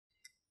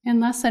In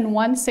lesson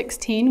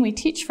 116, we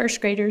teach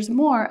first graders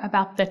more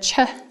about the ch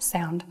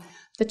sound.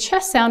 The ch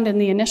sound in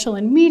the initial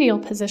and medial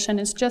position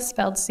is just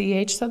spelled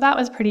ch, so that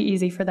was pretty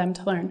easy for them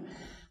to learn.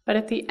 But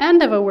at the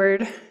end of a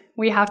word,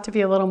 we have to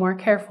be a little more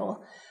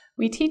careful.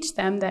 We teach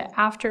them that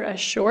after a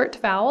short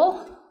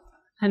vowel,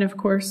 and of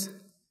course,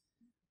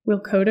 we'll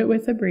code it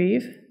with a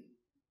breve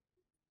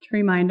to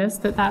remind us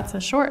that that's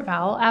a short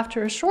vowel.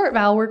 After a short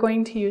vowel, we're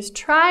going to use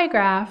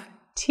trigraph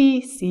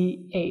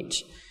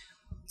TCH.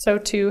 So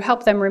to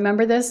help them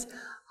remember this,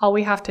 all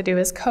we have to do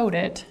is code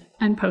it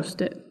and post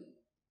it.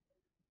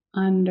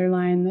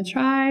 Underline the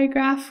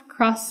trigraph,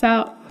 cross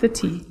out the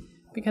T,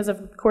 because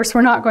of course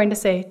we're not going to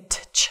say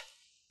t-ch,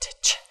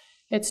 t-ch.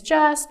 It's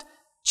just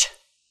ch.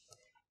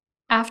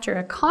 After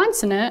a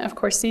consonant, of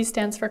course C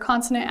stands for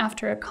consonant,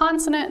 after a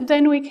consonant,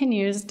 then we can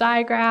use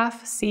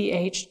digraph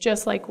CH,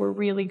 just like we're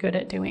really good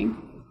at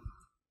doing.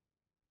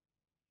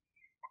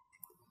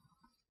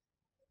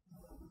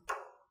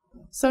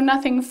 So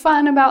nothing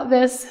fun about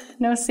this,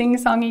 no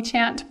sing-songy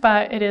chant,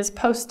 but it is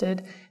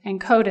posted and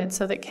coded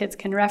so that kids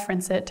can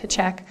reference it to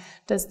check,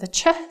 does the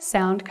ch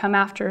sound come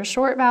after a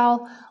short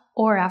vowel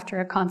or after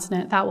a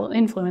consonant? That will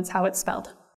influence how it's spelled.